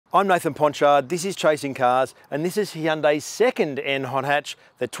I'm Nathan Ponchard, this is Chasing Cars, and this is Hyundai's second N hot hatch,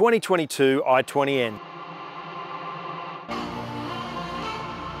 the 2022 i20N.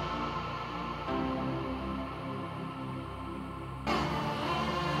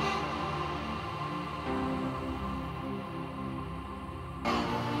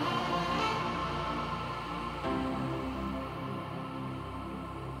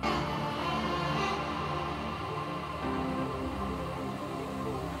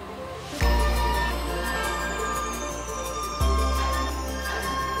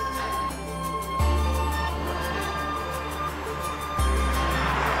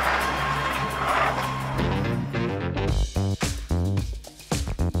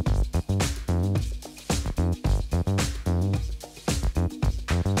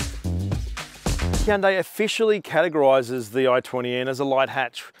 Hyundai officially categorises the i20N as a light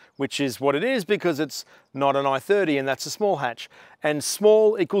hatch, which is what it is because it's not an i30 and that's a small hatch. And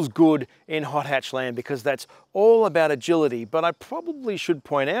small equals good in hot hatch land because that's all about agility. But I probably should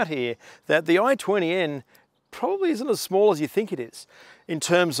point out here that the i20N probably isn't as small as you think it is. In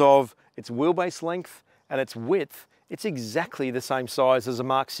terms of its wheelbase length and its width, it's exactly the same size as a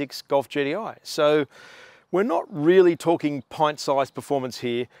Mark 6 Golf GTI. So we're not really talking pint-sized performance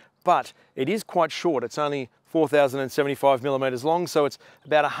here, but it is quite short. It's only 4,075 millimeters long, so it's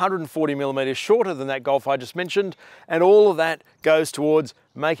about 140 millimeters shorter than that Golf I just mentioned, and all of that goes towards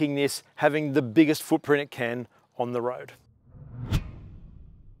making this having the biggest footprint it can on the road.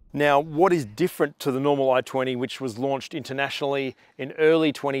 Now, what is different to the normal i20, which was launched internationally in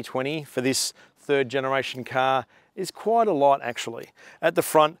early 2020 for this third generation car, is quite a lot actually. At the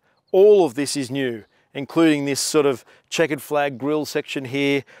front, all of this is new, including this sort of checkered flag grille section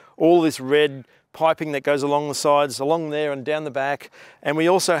here, all this red piping that goes along the sides, along there and down the back. And we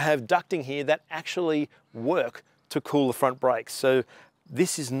also have ducting here that actually work to cool the front brakes. So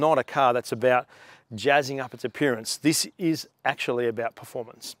this is not a car that's about jazzing up its appearance. This is actually about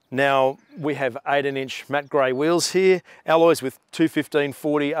performance. Now, we have 18-inch matte grey wheels here, alloys with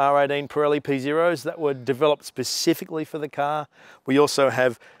 215/40 R18 Pirelli P0s that were developed specifically for the car. We also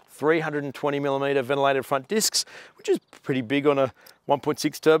have 320mm ventilated front discs, which is pretty big on a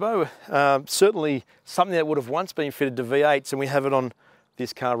 1.6 turbo. Certainly something that would have once been fitted to V8s, and we have it on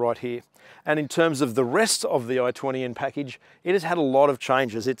this car right here. And in terms of the rest of the i20N package, it has had a lot of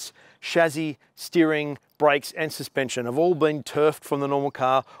changes. Its chassis, steering, brakes and suspension have all been turfed from the normal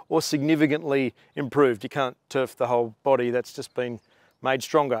car or significantly improved. You can't turf the whole body, that's just been made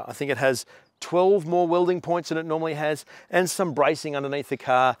stronger. I think it has 12 more welding points than it normally has, and some bracing underneath the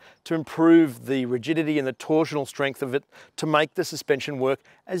car to improve the rigidity and the torsional strength of it to make the suspension work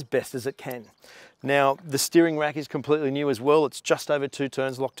as best as it can. Now, the steering rack is completely new as well. It's just over 2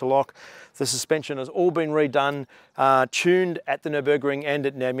 turns lock to lock. The suspension has all been redone, tuned at the Nürburgring and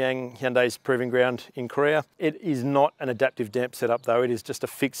at Namyang, Hyundai's proving ground in Korea. It is not an adaptive damp setup though, it is just a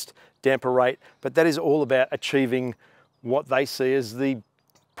fixed damper rate, but that is all about achieving what they see as the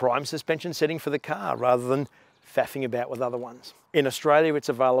prime suspension setting for the car rather than faffing about with other ones. In Australia, it's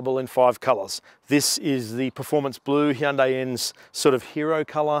available in 5 colours. This is the Performance Blue, Hyundai N's sort of hero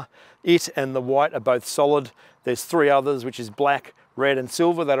colour. It and the white are both solid. There's 3 others, which is black, red and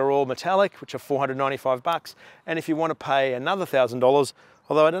silver, that are all metallic, which are $495. And if you want to pay another $1,000,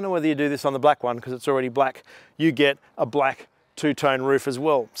 although I don't know whether you do this on the black one because it's already black, you get a black 2-tone roof as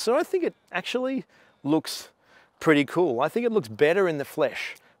well. So I think it actually looks pretty cool. I think it looks better in the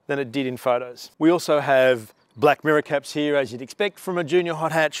flesh than it did in photos. We also have black mirror caps here, as you'd expect from a junior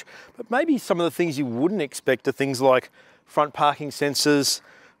hot hatch, but maybe some of the things you wouldn't expect are things like front parking sensors.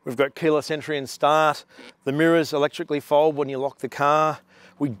 We've got keyless entry and start. The mirrors electrically fold when you lock the car.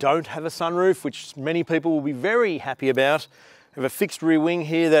 We don't have a sunroof, which many people will be very happy about. We have a fixed rear wing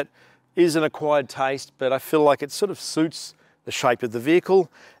here that is an acquired taste, but I feel like it sort of suits the shape of the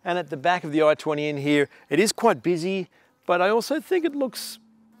vehicle. And at the back of the i20N here, it is quite busy, but I also think it looks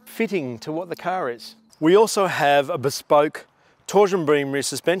fitting to what the car is. We also have a bespoke torsion beam rear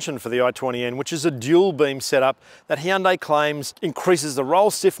suspension for the i20N, which is a dual beam setup that Hyundai claims increases the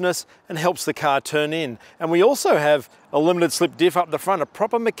roll stiffness and helps the car turn in. And we also have a limited slip diff up the front, a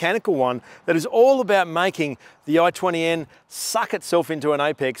proper mechanical one that is all about making the i20N suck itself into an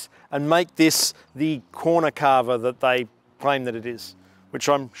apex and make this the corner carver that they claim that it is, which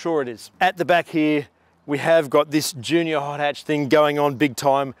I'm sure it is. At the back here, we have got this junior hot hatch thing going on big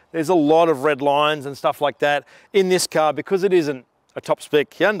time. There's a lot of red lines and stuff like that in this car because it isn't a top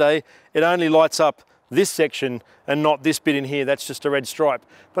spec Hyundai. It only lights up this section and not this bit in here. That's just a red stripe.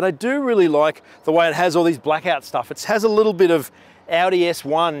 But I do really like the way it has all these blackout stuff. It has a little bit of Audi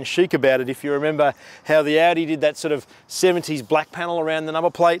S1 chic about it. If you remember how the Audi did that sort of 70s black panel around the number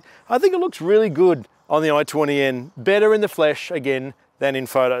plate, I think it looks really good on the i20N. Better in the flesh, again, than in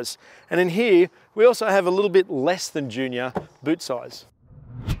photos. And in here, we also have a little bit less than junior boot size.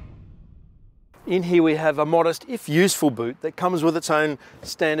 In here we have a modest, if useful, boot that comes with its own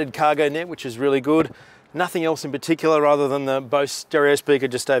standard cargo net, which is really good. Nothing else in particular other than the Bose stereo speaker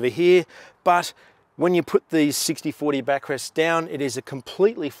just over here. But when you put these 60/40 backrests down, it is a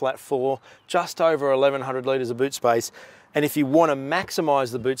completely flat floor, just over 1100 litres of boot space. And if you want to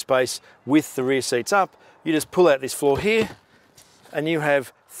maximise the boot space with the rear seats up, you just pull out this floor here and you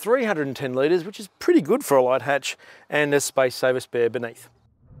have 310 litres, which is pretty good for a light hatch, and a space saver spare beneath.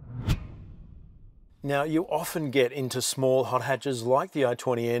 Now, you often get into small hot hatches like the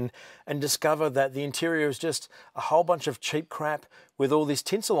i20N and discover that the interior is just a whole bunch of cheap crap with all this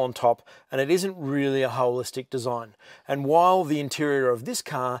tinsel on top, and it isn't really a holistic design. And while the interior of this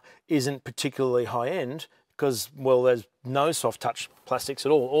car isn't particularly high-end, because, well, there's no soft touch plastics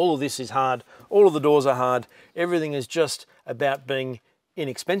at all of this is hard, all of the doors are hard, everything is just about being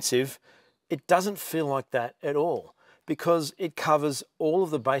inexpensive, it doesn't feel like that at all, because it covers all of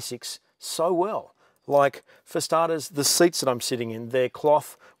the basics so well. Like, for starters, the seats that I'm sitting in, they're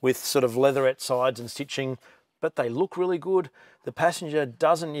cloth with sort of leatherette sides and stitching, but they look really good. The passenger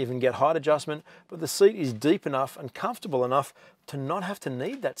doesn't even get height adjustment, but the seat is deep enough and comfortable enough to not have to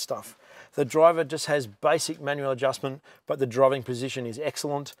need that stuff. The driver just has basic manual adjustment, but the driving position is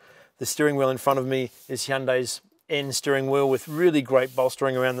excellent. The steering wheel in front of me is Hyundai's N steering wheel with really great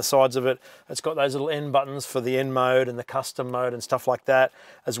bolstering around the sides of it. It's got those little N buttons for the N mode and the custom mode and stuff like that,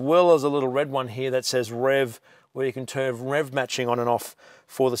 as well as a little red one here that says rev, where you can turn rev matching on and off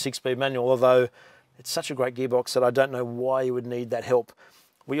for the 6-speed manual, although it's such a great gearbox that I don't know why you would need that help.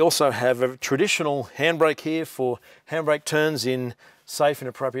 We also have a traditional handbrake here for handbrake turns in safe and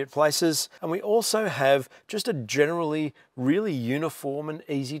appropriate places. And we also have just a generally really uniform and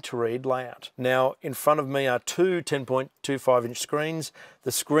easy to read layout. Now, in front of me are two 10.25 inch screens.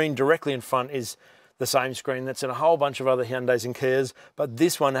 The screen directly in front is the same screen that's in a whole bunch of other Hyundais and Kias, but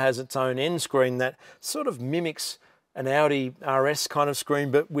this one has its own end screen that sort of mimics an Audi RS kind of screen,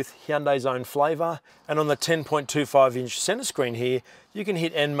 but with Hyundai's own flavour. And on the 10.25 inch center screen here, you can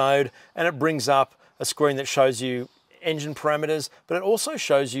hit N mode and it brings up a screen that shows you engine parameters, but it also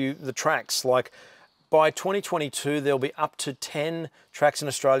shows you the tracks. Like, by 2022, there'll be up to 10 tracks in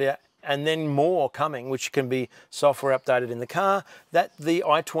Australia and then more coming, which can be software updated in the car that the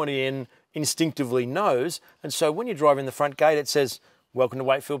i20N instinctively knows. And so when you drive in the front gate, it says, "Welcome to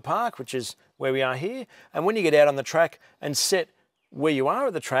Wakefield Park," which is where we are here. And when you get out on the track and set where you are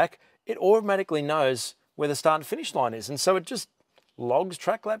at the track, it automatically knows where the start and finish line is. And so it just logs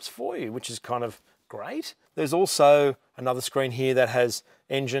track laps for you, which is kind of great. There's also another screen here that has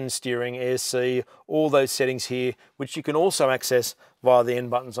engine, steering, ASC, all those settings here, which you can also access via the N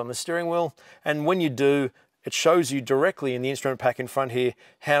buttons on the steering wheel. And when you do, it shows you directly in the instrument pack in front here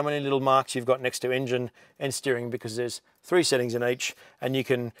how many little marks you've got next to engine and steering, because there's 3 settings in each, and you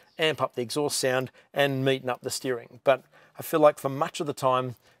can amp up the exhaust sound and neaten up the steering. But I feel like for much of the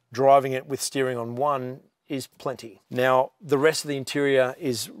time, driving it with steering on one is plenty. Now, the rest of the interior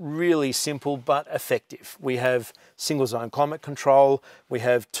is really simple but effective. We have single zone climate control. We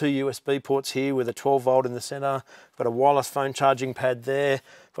have 2 USB ports here with a 12 volt in the center. Got a wireless phone charging pad there.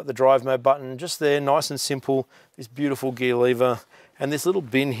 Got the drive mode button just there, nice and simple. This beautiful gear lever. And this little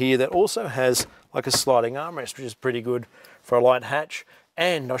bin here that also has like a sliding armrest, which is pretty good for a light hatch.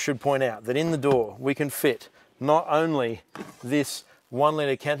 And I should point out that in the door, we can fit not only this 1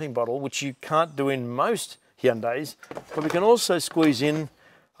 litre camping bottle, which you can't do in most Hyundais, but we can also squeeze in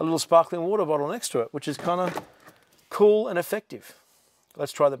a little sparkling water bottle next to it, which is kind of cool and effective.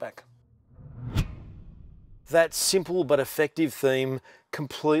 Let's try the back. That simple but effective theme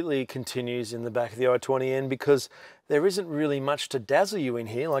completely continues in the back of the i20N, because there isn't really much to dazzle you in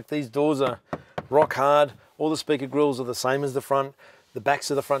here. Like, these doors are rock hard, all the speaker grills are the same as the front, the backs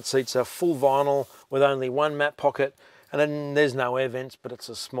of the front seats are full vinyl with only 1 map pocket, and then there's no air vents, but it's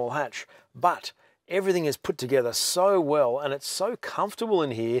a small hatch. But everything is put together so well, and it's so comfortable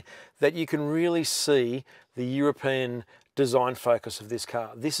in here that you can really see the European design focus of this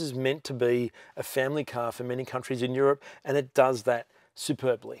car. This is meant to be a family car for many countries in Europe, and it does that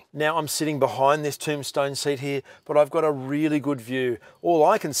superbly. Now, I'm sitting behind this tombstone seat here, but I've got a really good view. All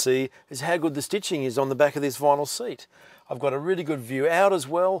I can see is how good the stitching is on the back of this vinyl seat. I've got a really good view out as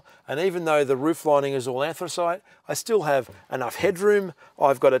well, and even though the roof lining is all anthracite, I still have enough headroom.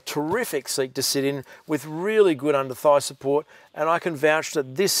 I've got a terrific seat to sit in with really good under thigh support, and I can vouch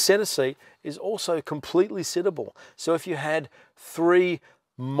that this center seat is also completely sittable. So if you had 3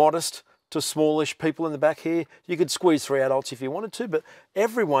 modest to smallish people in the back here, you could squeeze 3 adults if you wanted to, but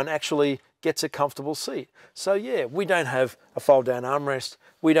everyone actually gets a comfortable seat. So yeah, we don't have a fold down armrest,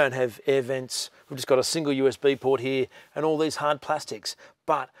 we don't have air vents, we've just got a single USB port here and all these hard plastics,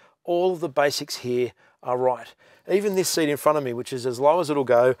 but all of the basics here are right. Even this seat in front of me, which is as low as it'll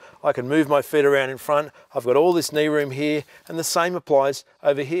go, I can move my feet around in front, I've got all this knee room here, and the same applies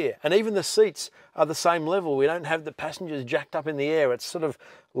over here. And even the seats are the same level. We don't have the passengers jacked up in the air. It's sort of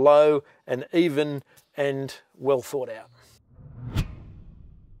low and even and well thought out.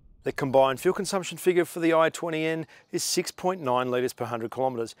 The combined fuel consumption figure for the i20N is 6.9 litres per 100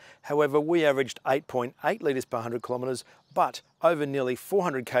 kilometres. However, we averaged 8.8 litres per 100 kilometres, but over nearly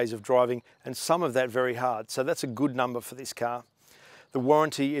 400 k's of driving, and some of that very hard. So that's a good number for this car. The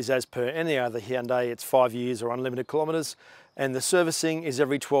warranty is as per any other Hyundai, it's 5 years or unlimited kilometres, and the servicing is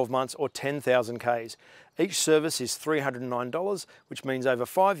every 12 months or 10,000 k's. Each service is $309, which means over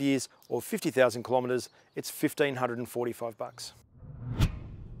 5 years or 50,000 kilometres, it's $1,545.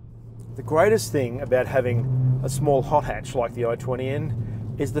 The greatest thing about having a small hot hatch like the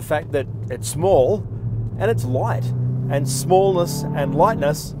i20N is the fact that it's small and it's light, and smallness and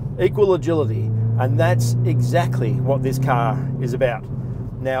lightness equal agility, and that's exactly what this car is about.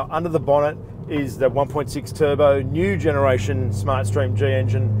 Now, under the bonnet is the 1.6 turbo new generation SmartStream G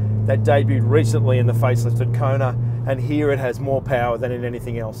engine that debuted recently in the facelifted Kona, and here it has more power than in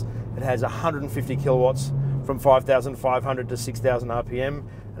anything else. It has 150 kilowatts from 5,500 to 6,000 RPM,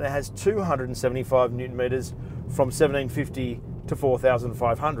 and it has 275 Newton meters from 1,750 to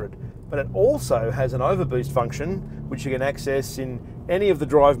 4,500. But it also has an overboost function, which you can access in any of the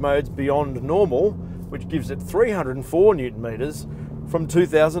drive modes beyond normal, which gives it 304 Newton meters from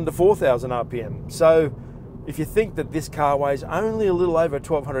 2,000 to 4,000 RPM. So if you think that this car weighs only a little over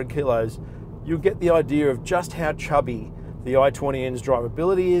 1,200 kilos, you'll get the idea of just how chubby the i20N's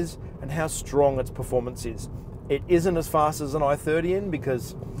drivability is and how strong its performance is. It isn't as fast as an i30N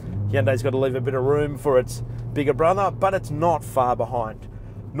because Hyundai's got to leave a bit of room for its bigger brother, but it's not far behind.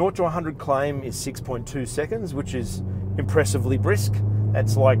 0 to 100 claim is 6.2 seconds, which is impressively brisk.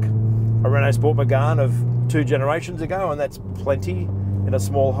 That's like a Renault Sport Megane of 2 generations ago, and that's plenty in a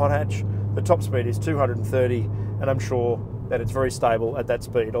small hot hatch. The top speed is 230, and I'm sure that it's very stable at that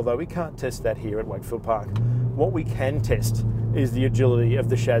speed, although we can't test that here at Wakefield Park. What we can test is the agility of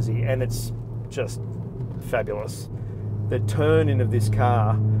the chassis, and it's just fabulous. The turn-in of this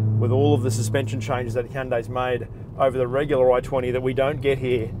car with all of the suspension changes that Hyundai's made over the regular i20 that we don't get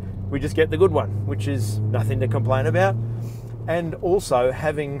here, we just get the good one, which is nothing to complain about. And also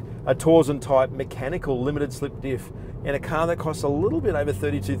having a Torsen type mechanical limited slip diff in a car that costs a little bit over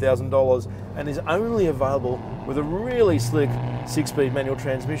 $32,000 and is only available with a really slick 6-speed manual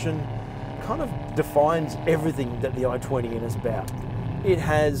transmission kind of defines everything that the i20N is about. It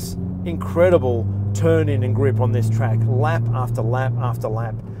has incredible turn-in and grip on this track, lap after lap after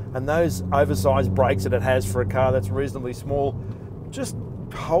lap, and those oversized brakes that it has for a car that's reasonably small just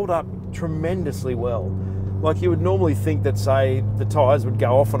hold up tremendously well. Like, you would normally think that, say, the tyres would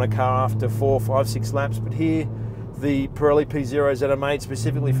go off on a car after 4, 5, 6 laps, but here the Pirelli P0s that are made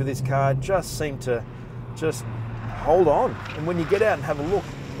specifically for this car just seem to just hold on. And when you get out and have a look,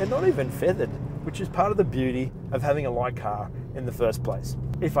 they're not even feathered, which is part of the beauty of having a light car in the first place.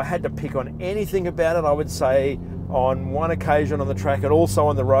 If I had to pick on anything about it, I would say on one occasion on the track and also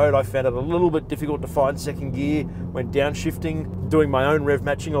on the road, I found it a little bit difficult to find second gear when downshifting, doing my own rev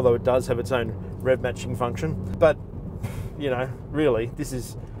matching, although it does have its own rev matching function. But, you know, really, this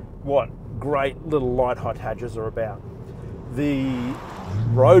is what great little light hot hatches are about. The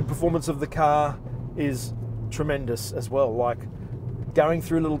road performance of the car is tremendous as well. Like, going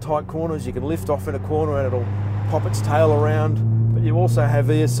through little tight corners, you can lift off in a corner and it'll pop its tail around, but you also have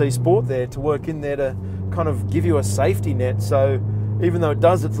ESC Sport there to work in there to kind of give you a safety net. So even though it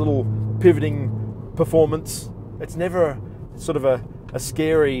does its little pivoting performance, it's never sort of a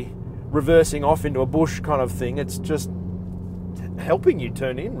scary reversing off into a bush kind of thing. It's just helping you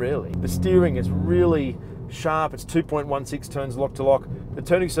turn in, really. The steering is really sharp. It's 2.16 turns lock to lock. The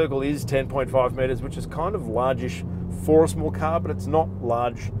turning circle is 10.5 meters, which is kind of largish for a small car, but it's not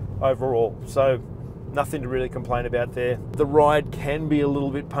large overall. So nothing to really complain about there. The ride can be a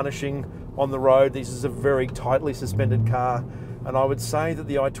little bit punishing on the road. This is a very tightly suspended car, and I would say that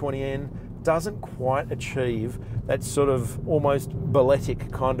the i20N doesn't quite achieve that sort of almost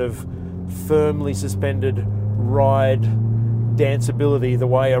balletic kind of firmly suspended ride danceability the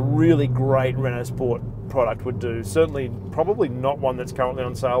way a really great Renault Sport product would do. Certainly, probably not one that's currently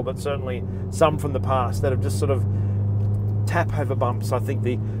on sale, but certainly some from the past that have just sort of tap over bumps. I think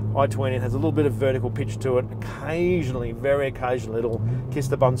the i20 has a little bit of vertical pitch to it. Occasionally, very occasionally, it'll kiss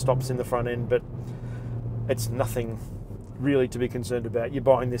the bun stops in the front end, but it's nothing really to be concerned about. You're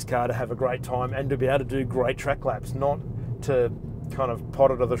buying this car to have a great time and to be able to do great track laps, not to kind of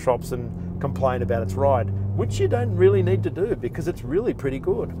pot it to the shops and complain about its ride, which you don't really need to do because it's really pretty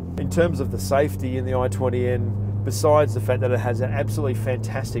good. In terms of the safety in the i20N, besides the fact that it has an absolutely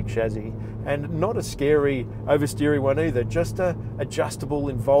fantastic chassis and not a scary oversteery one either, just a adjustable,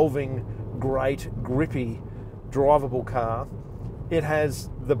 involving, great, grippy, drivable car. It has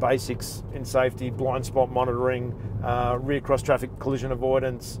the basics in safety: blind spot monitoring, rear cross traffic collision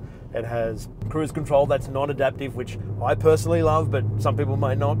avoidance. It has cruise control that's non-adaptive, which I personally love, but some people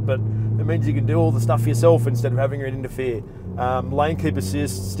may not, but it means you can do all the stuff yourself instead of having it interfere. Lane keep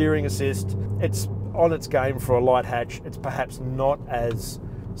assist, steering assist. It's on its game for a light hatch. It's perhaps not as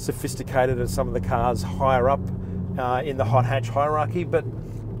sophisticated as some of the cars higher up in the hot hatch hierarchy, but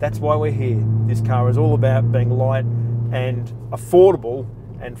that's why we're here. This car is all about being light and affordable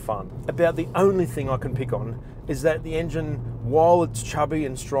and fun. About the only thing I can pick on is that the engine, while it's chubby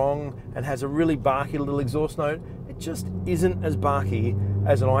and strong and has a really barky little exhaust note, it just isn't as barky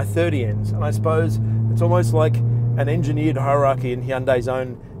as an i30N's. And I suppose it's almost like an engineered hierarchy in Hyundai's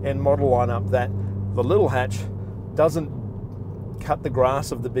own end model lineup, that the little hatch doesn't cut the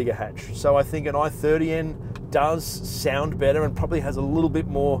grass of the bigger hatch. So I think an i30N does sound better and probably has a little bit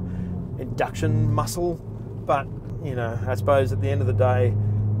more induction muscle, but you know, I suppose at the end of the day,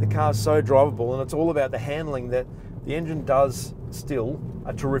 the car's so drivable and it's all about the handling that the engine does still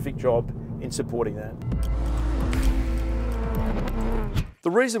a terrific job in supporting that.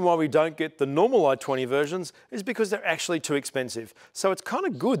 The reason why we don't get the normal i20 versions is because they're actually too expensive. So it's kind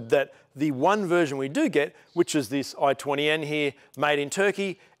of good that the one version we do get, which is this i20N here, made in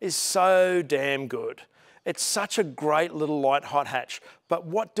Turkey, is so damn good. It's such a great little light hot hatch. But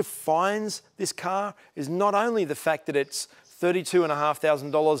what defines this car is not only the fact that it's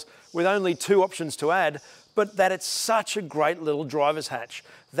 $32,500 with only 2 options to add, but that it's such a great little driver's hatch.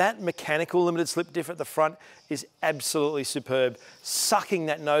 That mechanical limited slip diff at the front is absolutely superb, sucking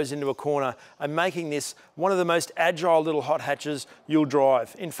that nose into a corner and making this one of the most agile little hot hatches you'll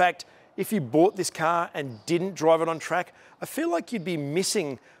drive. In fact, if you bought this car and didn't drive it on track, I feel like you'd be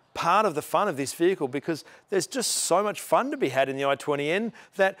missing part of the fun of this vehicle, because there's just so much fun to be had in the i20N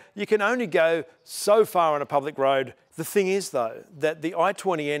that you can only go so far on a public road. The thing is though, that the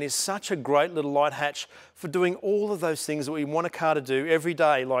i20N is such a great little light hatch for doing all of those things that we want a car to do every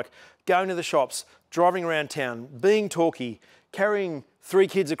day, like going to the shops, driving around town, being talky, carrying 3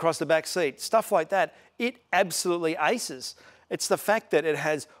 kids across the back seat, stuff like that. It absolutely aces. It's the fact that it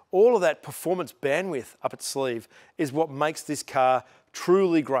has all of that performance bandwidth up its sleeve is what makes this car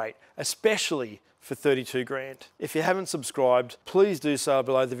truly great, especially for 32 grand. If you haven't subscribed, please do so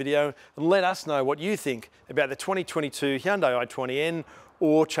below the video and let us know what you think about the 2022 Hyundai i20N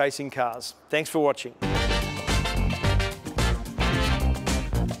or chasing cars. Thanks for watching.